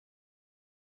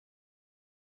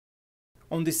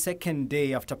On the second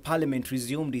day after Parliament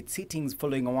resumed its sittings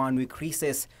following a one-week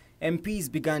recess, MPs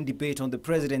began debate on the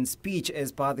President's speech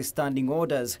as per the standing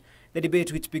orders. The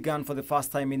debate, which began for the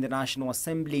first time in the National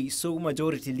Assembly, saw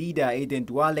Majority Leader Aden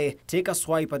Duale take a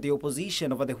swipe at the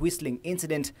opposition over the whistling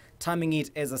incident, terming it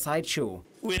as a sideshow.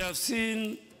 We have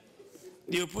seen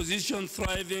the opposition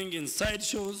thriving in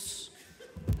sideshows,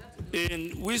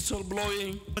 in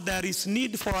whistleblowing. There is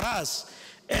need for us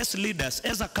as leaders,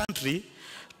 as a country,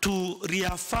 to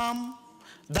reaffirm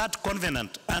that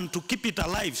covenant and to keep it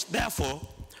alive. Therefore,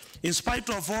 in spite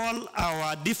of all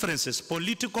our differences,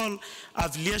 political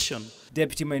affiliation.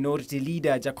 Deputy Minority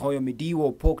Leader Jakoyo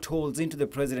Midiwo poked holes into the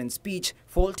President's speech,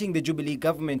 faulting the Jubilee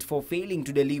government for failing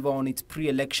to deliver on its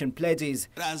pre-election pledges.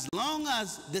 As long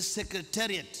as the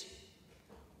Secretariat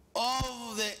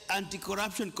of the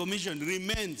Anti-Corruption Commission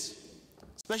remains,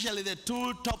 especially the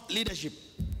two top leadership,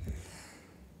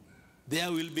 there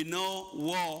will be no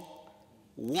war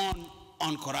won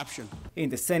on corruption. In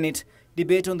the Senate,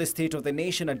 debate on the State of the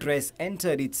Nation address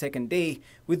entered its second day,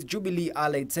 with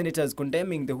Jubilee-allied senators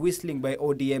condemning the whistling by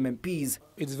ODM MPs.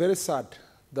 It's very sad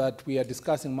that we are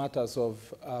discussing matters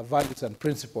of values and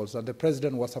principles, and the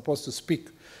President was supposed to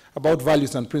speak about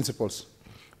values and principles.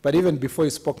 But even before he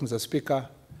spoke, Mr. Speaker,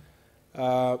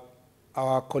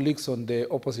 our colleagues on the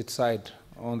opposite side,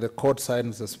 on the court side,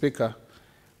 Mr. Speaker,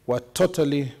 were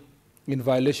totally in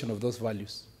violation of those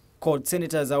values. Court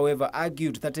senators, however,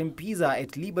 argued that MPs are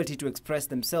at liberty to express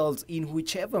themselves in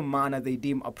whichever manner they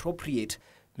deem appropriate.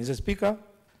 Mr. Speaker,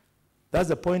 that's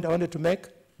the point I wanted to make,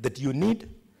 that you need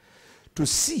to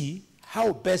see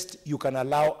how best you can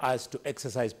allow us to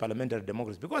exercise parliamentary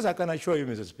democracy. Because I can assure you,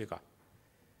 Mr. Speaker,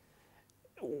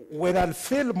 when I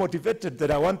feel motivated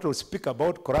that I want to speak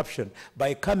about corruption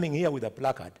by coming here with a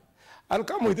placard, I'll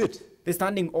come with it. The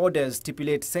standing orders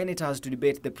stipulate senators to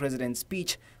debate the President's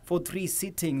speech for 3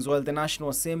 sittings, while the National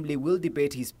Assembly will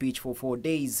debate his speech for 4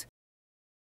 days.